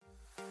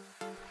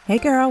Hey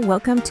girl,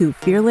 welcome to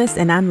Fearless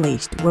and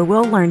Unleashed, where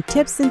we'll learn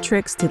tips and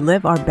tricks to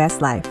live our best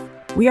life.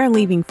 We are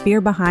leaving fear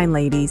behind,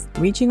 ladies,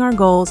 reaching our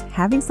goals,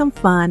 having some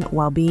fun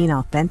while being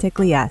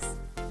authentically us.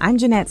 I'm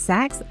Jeanette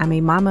Sachs. I'm a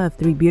mama of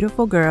 3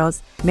 beautiful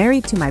girls,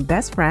 married to my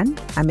best friend.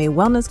 I'm a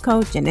wellness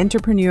coach and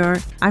entrepreneur.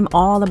 I'm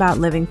all about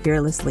living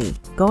fearlessly,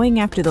 going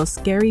after those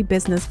scary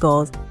business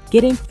goals,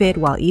 getting fit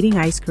while eating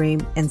ice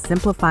cream, and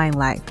simplifying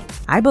life.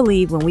 I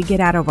believe when we get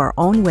out of our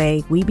own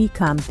way, we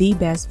become the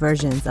best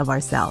versions of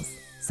ourselves.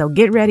 So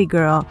get ready,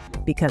 girl,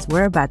 because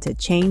we're about to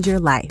change your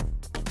life.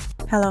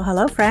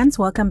 Hello, friends.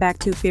 Welcome back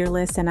to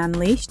Fearless and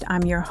Unleashed.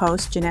 I'm your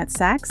host, Jeanette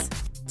Sachs.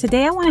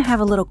 Today, I want to have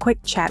a little quick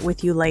chat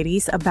with you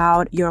ladies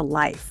about your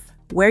life,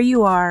 where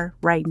you are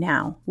right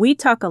now. We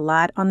talk a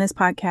lot on this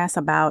podcast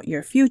about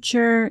your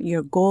future,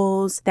 your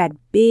goals, that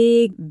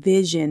big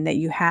vision that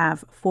you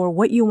have for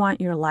what you want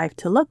your life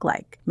to look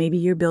like. Maybe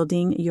you're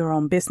building your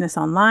own business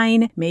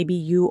online. Maybe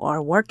you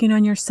are working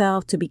on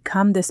yourself to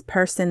become this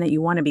person that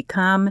you want to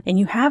become. And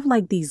you have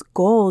like these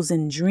goals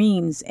and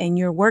dreams, and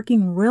you're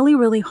working really,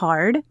 really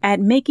hard at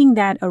making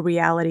that a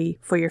reality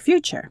for your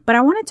future. But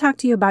I want to talk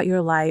to you about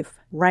your life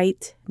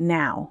right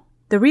now.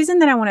 The reason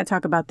that I want to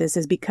talk about this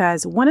is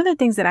because one of the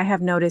things that I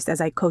have noticed as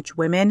I coach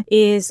women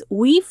is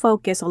we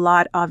focus a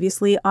lot,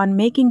 obviously, on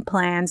making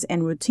plans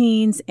and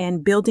routines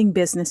and building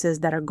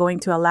businesses that are going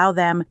to allow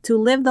them to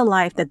live the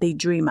life that they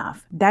dream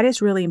of. That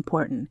is really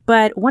important.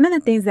 But one of the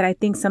things that I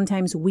think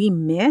sometimes we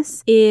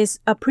miss is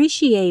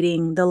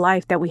appreciating the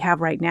life that we have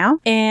right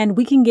now. And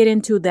we can get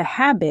into the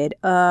habit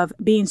of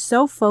being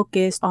so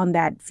focused on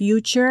that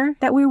future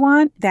that we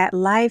want, that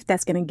life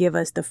that's going to give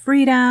us the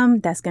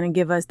freedom, that's going to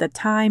give us the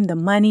time, the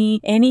money,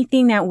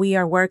 anything that we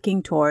are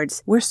working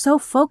towards. We're so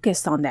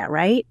focused on that,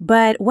 right?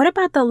 But what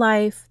about the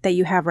life that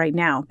you have right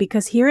now?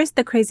 Because here is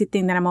the crazy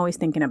thing that I'm always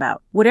thinking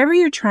about. Whatever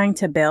you're trying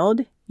to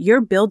build, you're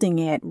building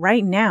it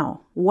right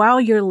now while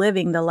you're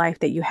living the life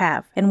that you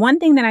have. And one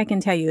thing that I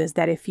can tell you is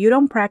that if you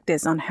don't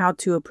practice on how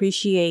to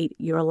appreciate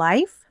your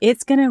life,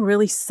 it's going to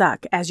really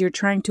suck as you're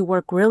trying to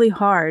work really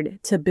hard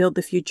to build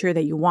the future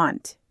that you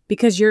want.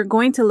 Because you're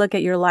going to look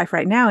at your life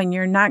right now and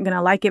you're not going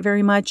to like it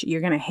very much.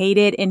 You're going to hate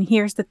it. And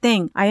here's the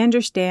thing. I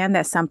understand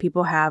that some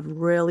people have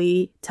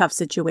really tough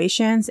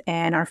situations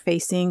and are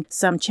facing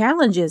some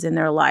challenges in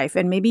their life.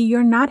 And maybe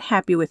you're not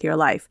happy with your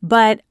life.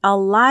 But a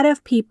lot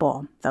of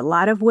people, a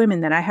lot of women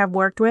that I have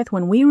worked with,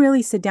 when we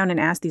really sit down and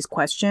ask these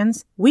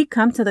questions, we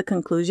come to the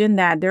conclusion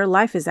that their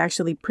life is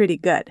actually pretty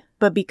good.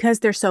 But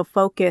because they're so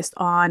focused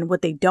on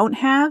what they don't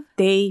have,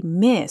 they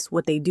miss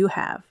what they do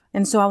have.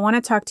 And so I want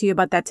to talk to you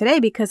about that today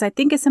because I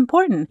think it's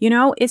important. You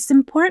know, it's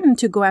important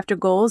to go after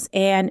goals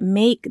and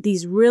make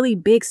these really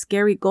big,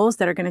 scary goals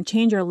that are going to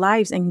change our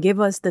lives and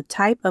give us the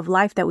type of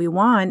life that we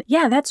want.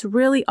 Yeah, that's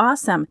really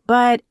awesome.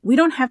 But we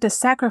don't have to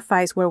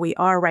sacrifice where we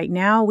are right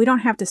now. We don't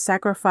have to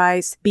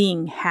sacrifice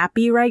being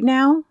happy right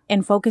now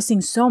and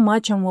focusing so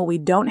much on what we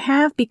don't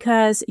have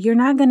because you're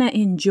not going to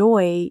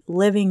enjoy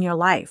living your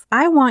life.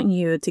 I want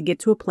you to get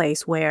to a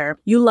place where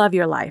you love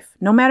your life,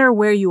 no matter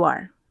where you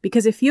are.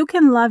 Because if you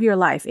can love your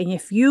life and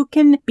if you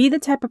can be the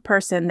type of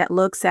person that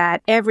looks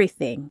at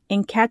everything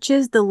and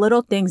catches the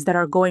little things that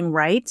are going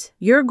right,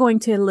 you're going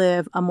to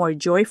live a more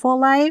joyful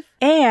life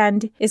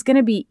and it's going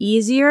to be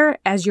easier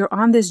as you're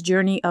on this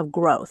journey of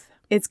growth.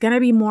 It's going to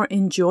be more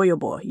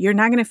enjoyable. You're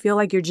not going to feel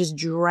like you're just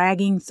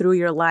dragging through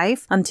your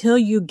life until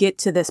you get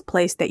to this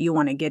place that you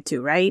want to get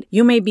to, right?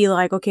 You may be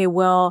like, okay,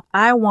 well,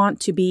 I want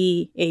to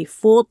be a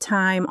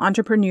full-time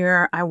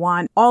entrepreneur. I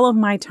want all of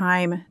my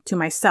time to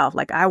myself.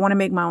 Like I want to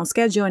make my own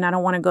schedule and I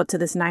don't want to go to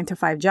this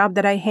 9-to-5 job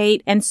that I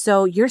hate. And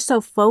so you're so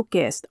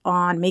focused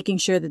on making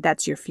sure that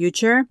that's your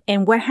future.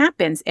 And what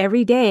happens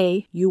every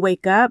day, you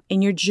wake up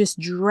and you're just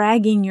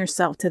dragging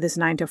yourself to this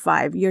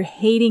 9-to-5. You're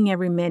hating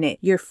every minute.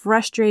 You're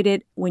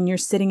frustrated when you're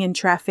sitting in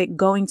traffic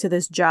going to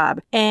this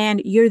job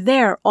and you're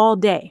there all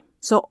day.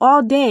 So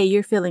all day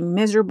you're feeling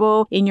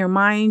miserable. In your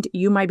mind,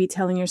 you might be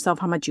telling yourself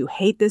how much you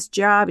hate this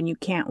job and you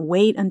can't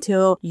wait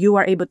until you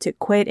are able to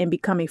quit and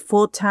become a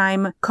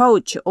full-time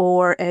coach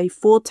or a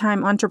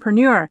full-time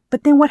entrepreneur.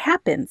 But then what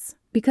happens?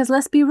 Because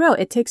let's be real,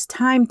 it takes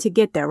time to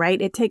get there,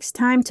 right? It takes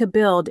time to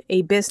build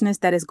a business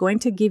that is going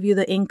to give you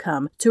the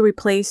income to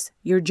replace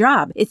your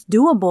job. It's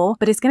doable,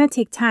 but it's going to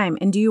take time.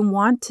 And do you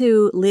want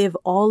to live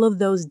all of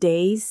those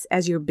days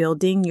as you're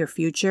building your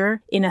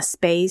future in a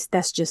space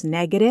that's just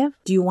negative?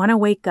 Do you want to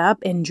wake up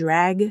and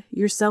drag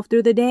yourself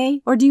through the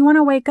day? Or do you want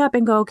to wake up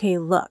and go, okay,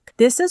 look,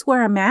 this is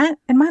where I'm at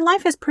and my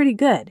life is pretty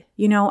good.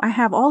 You know, I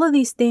have all of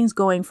these things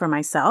going for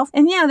myself.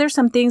 And yeah, there's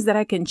some things that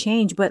I can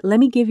change, but let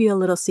me give you a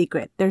little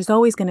secret. There's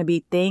always going to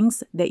be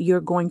things that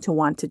you're going to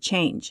want to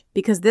change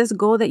because this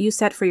goal that you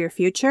set for your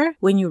future,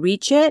 when you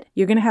reach it,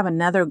 you're going to have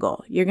another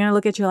goal. You're going to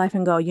look at your life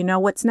and go, you know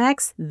what's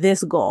next?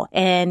 This goal.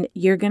 And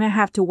you're going to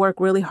have to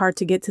work really hard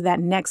to get to that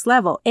next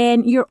level.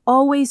 And you're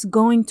always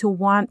going to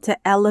want to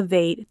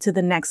elevate to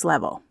the next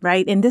level,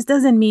 right? And this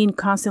doesn't mean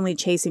constantly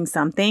chasing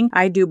something.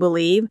 I do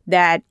believe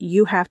that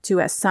you have to,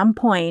 at some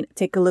point,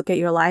 take a look at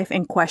your life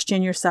and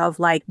question yourself,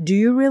 like, do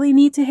you really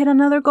need to hit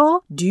another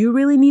goal? Do you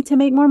really need to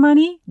make more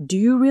money? Do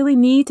you really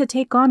need to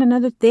take on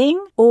another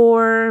thing?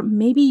 Or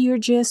maybe you're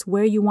just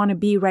where you want to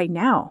be right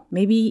now.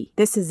 Maybe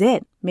this is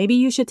it. Maybe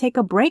you should take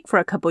a break for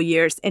a couple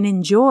years and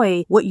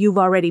enjoy what you've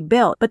already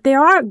built. But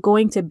there are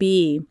going to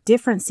be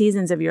different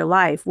seasons of your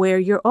life where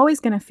you're always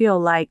going to feel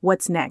like,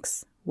 what's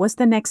next? What's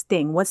the next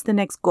thing? What's the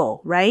next goal,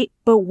 right?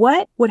 But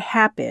what would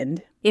happen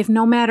if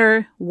no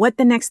matter what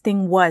the next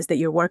thing was that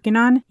you're working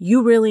on,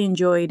 you really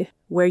enjoyed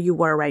where you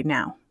were right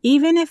now?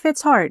 Even if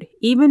it's hard,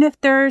 even if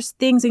there's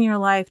things in your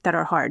life that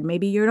are hard,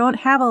 maybe you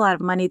don't have a lot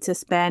of money to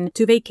spend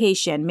to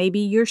vacation, maybe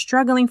you're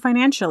struggling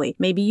financially,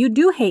 maybe you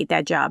do hate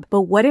that job.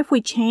 But what if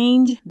we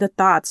change the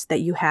thoughts that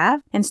you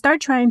have and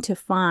start trying to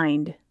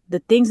find the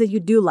things that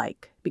you do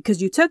like?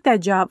 Because you took that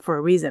job for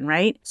a reason,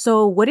 right?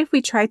 So what if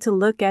we try to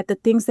look at the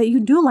things that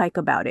you do like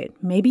about it?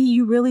 Maybe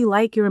you really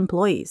like your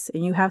employees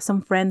and you have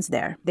some friends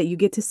there that you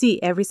get to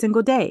see every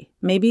single day.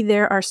 Maybe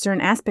there are certain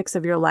aspects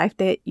of your life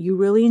that you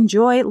really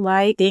enjoy,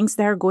 like things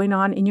that are going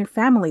on in your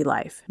family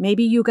life.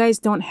 Maybe you guys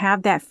don't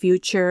have that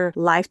future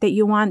life that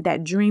you want,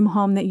 that dream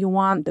home that you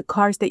want, the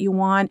cars that you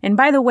want. And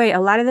by the way,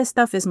 a lot of this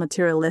stuff is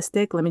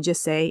materialistic. Let me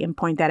just say and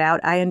point that out.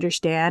 I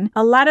understand.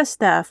 A lot of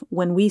stuff,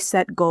 when we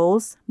set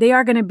goals, they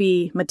are going to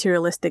be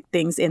materialistic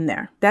things in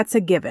there. That's a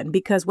given,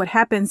 because what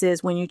happens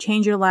is when you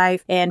change your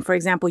life and, for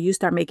example, you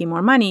start making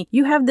more money,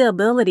 you have the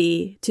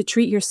ability to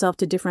treat yourself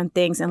to different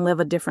things and live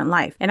a different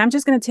life. And I'm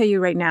just going to tell you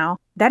right now,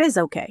 that is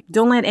okay.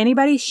 Don't let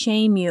anybody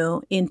shame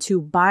you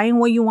into buying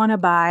what you want to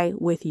buy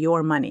with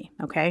your money,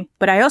 okay?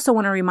 But I also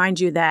want to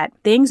remind you that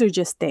things are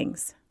just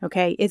things.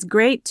 Okay, it's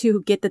great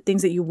to get the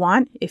things that you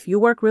want. If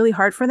you work really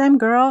hard for them,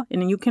 girl,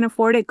 and you can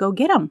afford it, go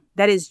get them.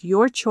 That is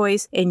your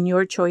choice and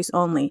your choice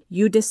only.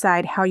 You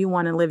decide how you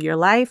want to live your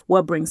life,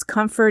 what brings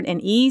comfort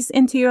and ease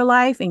into your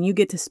life, and you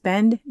get to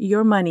spend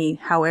your money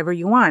however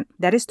you want.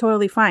 That is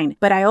totally fine.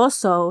 But I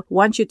also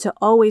want you to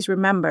always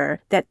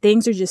remember that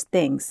things are just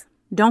things.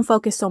 Don't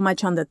focus so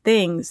much on the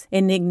things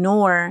and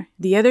ignore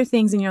the other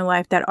things in your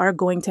life that are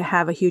going to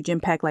have a huge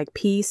impact, like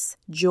peace,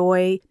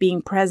 joy, being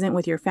present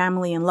with your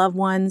family and loved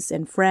ones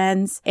and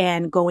friends,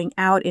 and going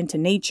out into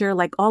nature,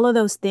 like all of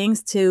those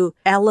things to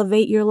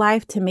elevate your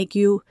life, to make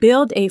you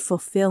build a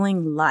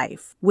fulfilling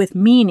life with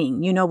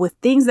meaning, with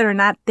things that are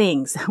not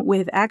things,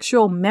 with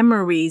actual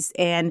memories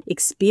and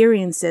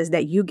experiences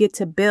that you get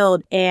to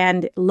build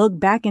and look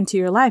back into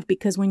your life.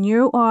 Because when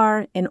you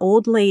are an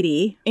old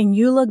lady and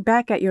you look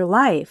back at your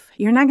life,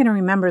 you're not going to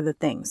remember the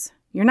things.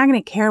 You're not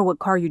going to care what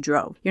car you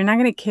drove. You're not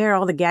going to care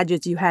all the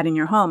gadgets you had in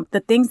your home.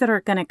 The things that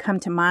are going to come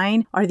to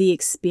mind are the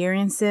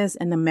experiences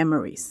and the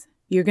memories.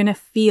 You're going to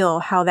feel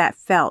how that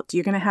felt.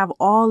 You're going to have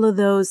all of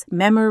those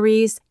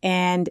memories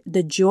and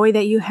the joy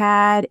that you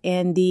had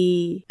and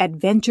the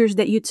adventures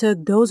that you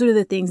took. Those are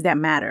the things that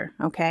matter,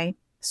 okay?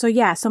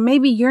 So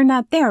maybe you're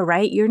not there,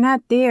 right? You're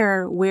not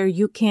there where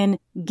you can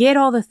get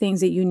all the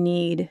things that you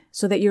need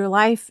so that your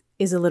life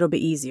is a little bit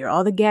easier.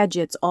 All the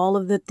gadgets, all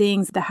of the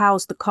things, the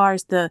house, the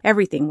cars, the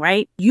everything,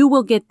 right? You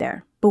will get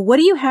there. But what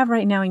do you have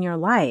right now in your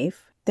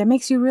life that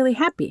makes you really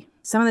happy?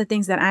 Some of the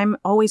things that I'm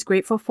always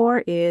grateful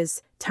for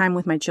is time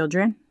with my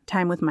children,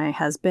 time with my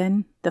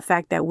husband, the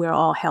fact that we're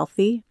all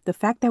healthy, the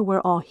fact that we're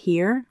all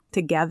here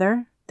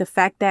together, the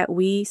fact that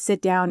we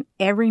sit down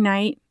every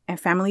night at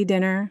family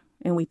dinner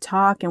and we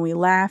talk and we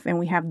laugh and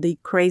we have the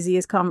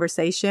craziest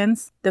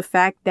conversations. The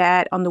fact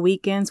that on the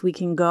weekends we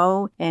can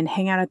go and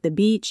hang out at the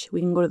beach,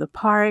 we can go to the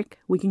park,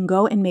 we can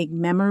go and make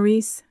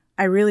memories.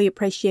 I really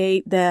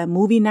appreciate the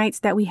movie nights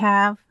that we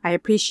have. I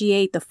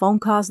appreciate the phone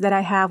calls that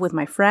I have with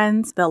my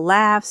friends, the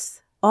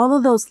laughs. All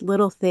of those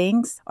little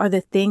things are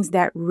the things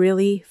that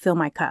really fill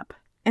my cup.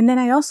 And then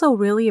I also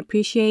really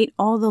appreciate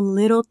all the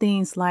little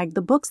things like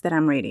the books that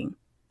I'm reading,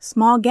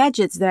 small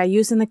gadgets that I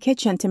use in the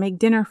kitchen to make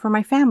dinner for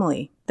my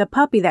family, the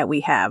puppy that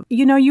we have.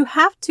 You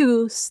have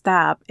to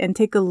stop and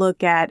take a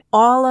look at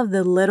all of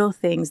the little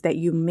things that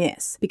you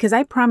miss. Because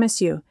I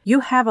promise you, you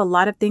have a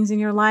lot of things in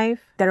your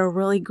life that are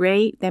really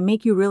great, that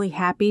make you really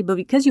happy. But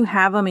because you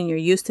have them and you're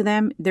used to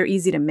them, they're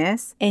easy to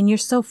miss. And you're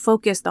so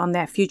focused on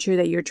that future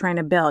that you're trying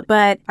to build.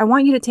 But I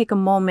want you to take a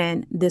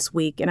moment this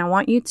week and I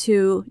want you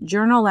to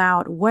journal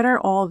out what are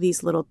all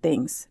these little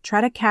things.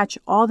 Try to catch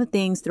all the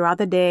things throughout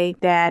the day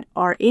that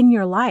are in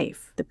your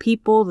life. The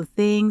people, the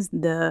things,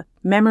 the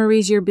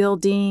memories you're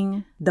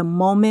building, the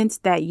moments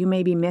that you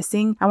may be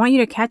missing. I want you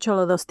to catch all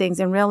of those things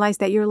and realize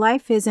that your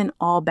life isn't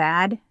all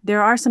bad.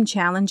 There are some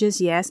challenges,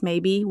 yes,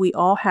 maybe. We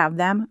all have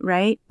them,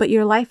 right? But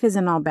your life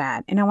isn't all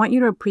bad. And I want you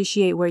to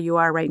appreciate where you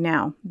are right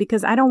now,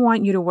 because I don't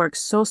want you to work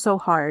so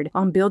hard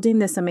on building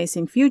this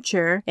amazing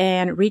future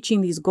and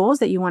reaching these goals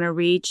that you want to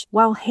reach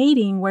while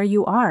hating where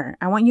you are.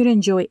 I want you to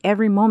enjoy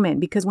every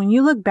moment, because when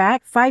you look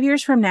back 5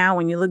 years from now,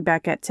 when you look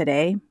back at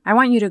today, I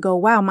want you to go,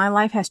 wow, my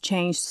life has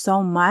changed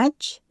so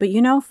much. But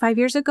 5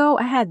 years ago,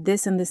 I had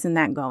this and this and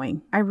that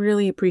going. I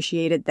really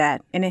appreciated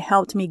that. And it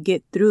helped me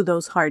get through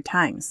those hard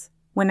times.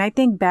 When I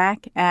think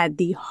back at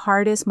the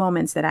hardest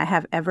moments that I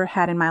have ever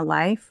had in my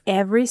life,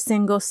 every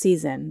single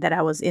season that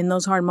I was in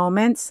those hard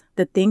moments,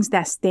 the things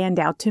that stand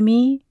out to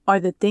me are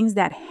the things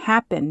that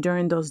happened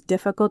during those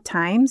difficult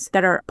times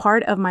that are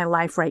part of my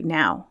life right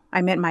now.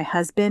 I met my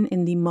husband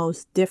in the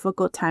most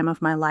difficult time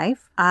of my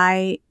life.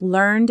 I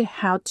learned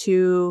how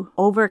to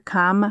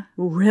overcome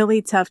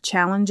really tough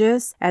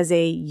challenges as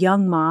a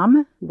young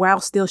mom while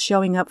still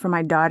showing up for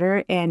my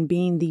daughter and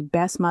being the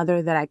best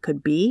mother that I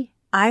could be.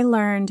 I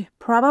learned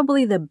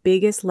probably the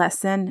biggest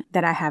lesson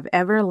that I have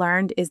ever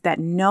learned is that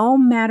no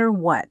matter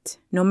what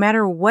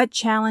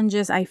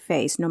challenges I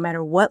face, no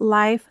matter what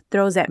life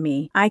throws at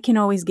me, I can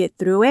always get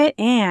through it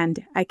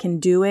and I can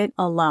do it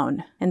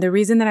alone. And the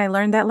reason that I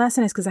learned that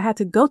lesson is because I had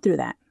to go through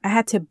that. I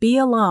had to be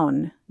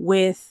alone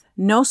with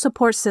no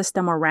support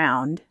system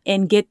around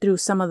and get through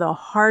some of the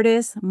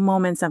hardest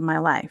moments of my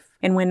life.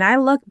 And when I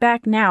look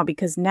back now,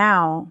 because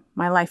now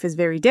my life is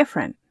very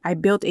different, I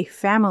built a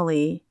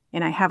family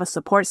and I have a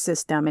support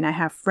system and I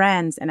have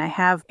friends and I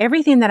have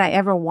everything that I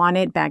ever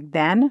wanted back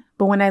then.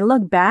 But when I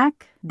look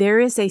back, there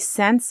is a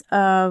sense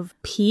of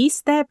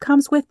peace that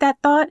comes with that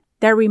thought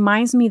that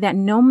reminds me that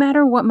no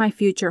matter what my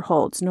future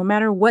holds, no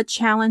matter what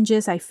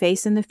challenges I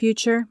face in the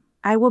future,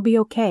 I will be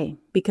okay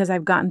because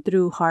I've gotten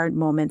through hard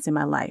moments in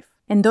my life.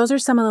 And those are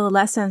some of the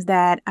lessons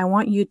that I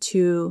want you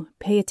to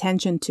pay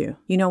attention to.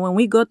 You know, when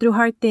we go through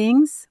hard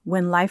things,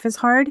 when life is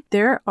hard,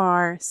 there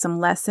are some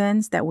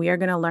lessons that we are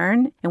going to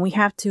learn, and we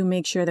have to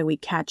make sure that we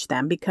catch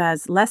them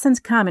because lessons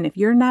come. And if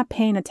you're not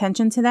paying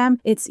attention to them,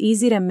 it's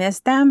easy to miss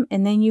them.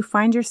 And then you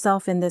find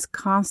yourself in this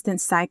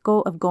constant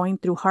cycle of going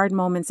through hard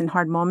moments,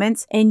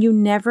 and you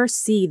never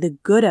see the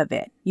good of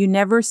it. You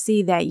never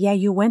see that, yeah,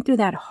 you went through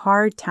that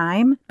hard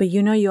time, but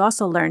you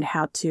also learned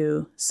how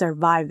to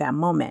survive that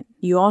moment.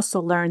 You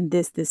also learned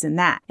this, and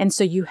that. And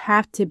so you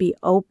have to be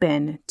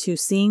open to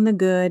seeing the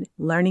good,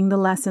 learning the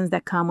lessons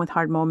that come with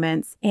hard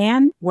moments,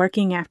 and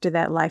working after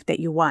that life that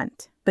you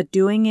want. But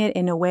doing it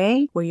in a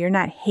way where you're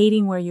not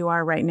hating where you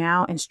are right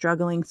now and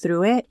struggling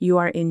through it. You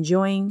are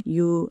enjoying,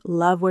 you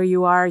love where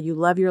you are, you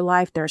love your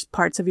life. There's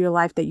parts of your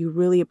life that you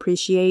really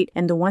appreciate.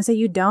 And the ones that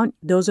you don't,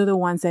 those are the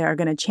ones that are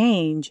going to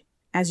change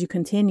as you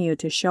continue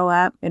to show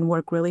up and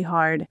work really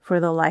hard for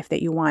the life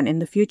that you want in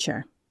the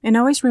future. And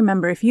always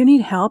remember, if you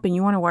need help and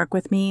you want to work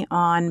with me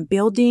on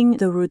building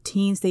the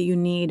routines that you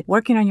need,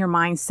 working on your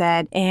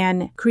mindset,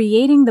 and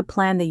creating the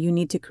plan that you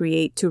need to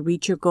create to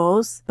reach your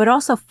goals, but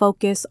also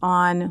focus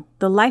on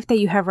the life that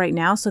you have right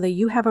now so that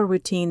you have a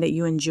routine that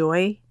you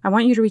enjoy, I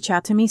want you to reach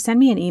out to me. Send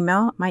me an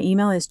email. My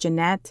email is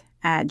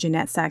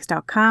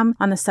Jeanette@JeanetteSachs.com.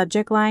 On the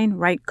subject line,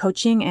 write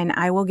coaching, and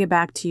I will get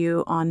back to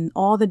you on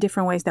all the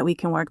different ways that we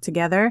can work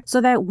together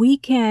so that we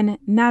can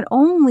not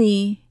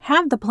only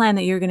have the plan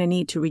that you're going to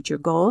need to reach your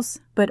goals,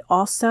 but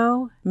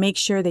also make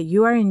sure that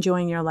you are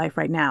enjoying your life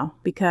right now,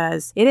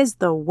 because it is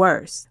the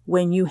worst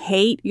when you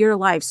hate your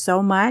life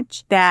so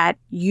much that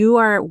you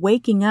are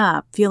waking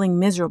up feeling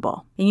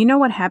miserable. And you know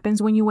what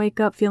happens when you wake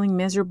up feeling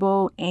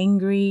miserable,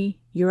 angry,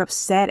 you're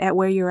upset at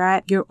where you're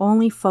at, you're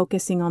only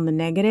focusing on the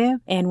negative.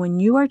 And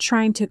when you are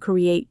trying to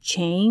create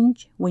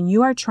change, when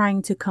you are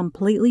trying to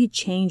completely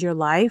change your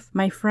life,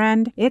 my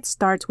friend, it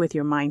starts with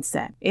your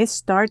mindset. It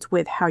starts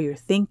with how you're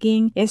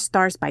thinking. It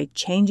starts by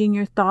changing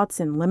your thoughts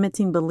and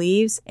limiting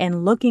beliefs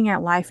and looking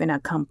at life in a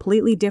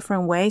completely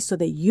different way so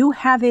that you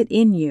have it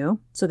in you,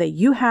 so that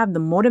you have the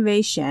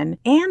motivation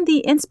and the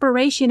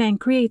inspiration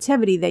and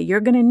creativity that you're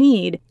going to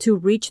need to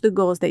reach the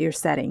goals that you're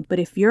setting. But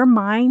if your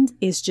mind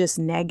is just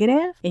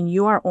negative and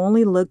you are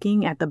only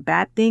looking at the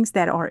bad things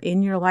that are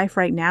in your life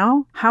right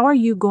now, how are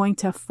you going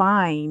to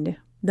find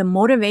the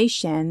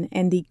motivation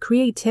and the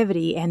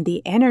creativity and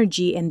the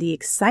energy and the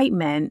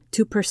excitement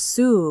to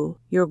pursue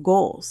your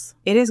goals?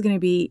 It is going to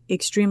be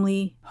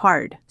extremely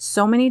hard.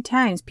 So many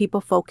times people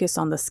focus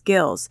on the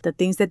skills, the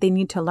things that they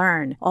need to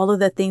learn, all of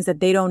the things that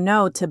they don't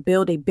know to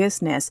build a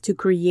business, to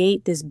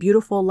create this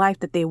beautiful life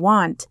that they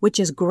want, which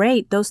is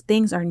great. Those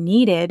things are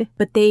needed,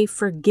 but they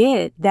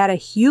forget that a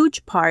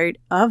huge part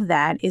of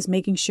that is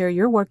making sure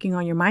you're working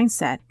on your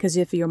mindset. Because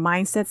if your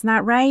mindset's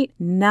not right,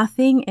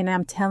 nothing, and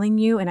I'm telling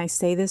you, and I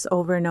say this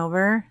over and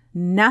over,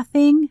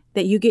 nothing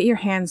that you get your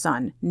hands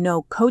on,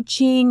 no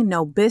coaching,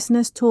 no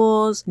business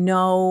tools,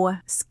 no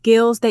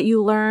skills that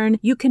you learn.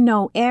 You can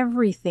know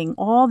everything,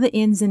 all the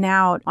ins and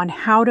outs on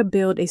how to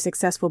build a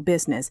successful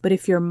business. But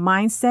if your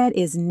mindset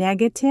is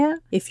negative,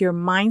 if your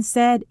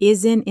mindset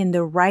isn't in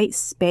the right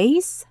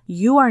space,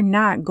 you are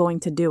not going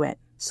to do it.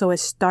 So it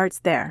starts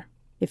there.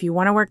 If you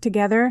want to work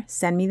together,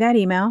 send me that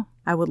email.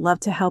 I would love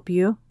to help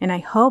you. And I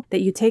hope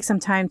that you take some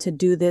time to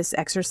do this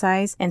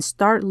exercise and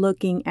start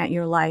looking at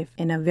your life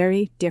in a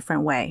very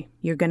different way.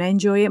 You're going to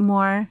enjoy it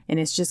more, and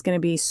it's just going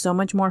to be so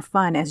much more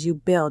fun as you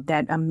build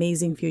that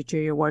amazing future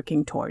you're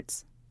working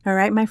towards. All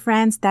right, my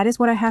friends, that is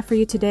what I have for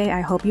you today.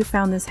 I hope you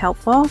found this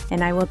helpful,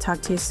 and I will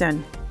talk to you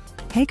soon.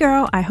 Hey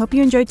girl, I hope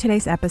you enjoyed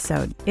today's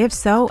episode. If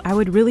so, I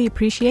would really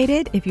appreciate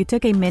it if you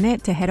took a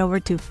minute to head over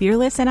to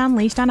Fearless and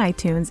Unleashed on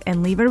iTunes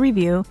and leave a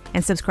review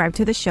and subscribe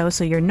to the show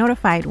so you're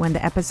notified when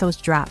the episodes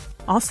drop.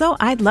 Also,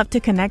 I'd love to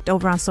connect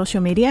over on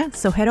social media,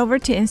 so head over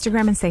to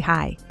Instagram and say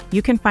hi.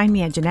 You can find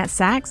me at Jeanette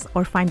Sachs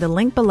or find the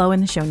link below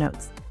in the show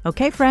notes.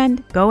 Okay,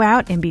 friend, go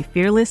out and be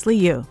fearlessly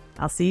you.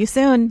 I'll see you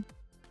soon.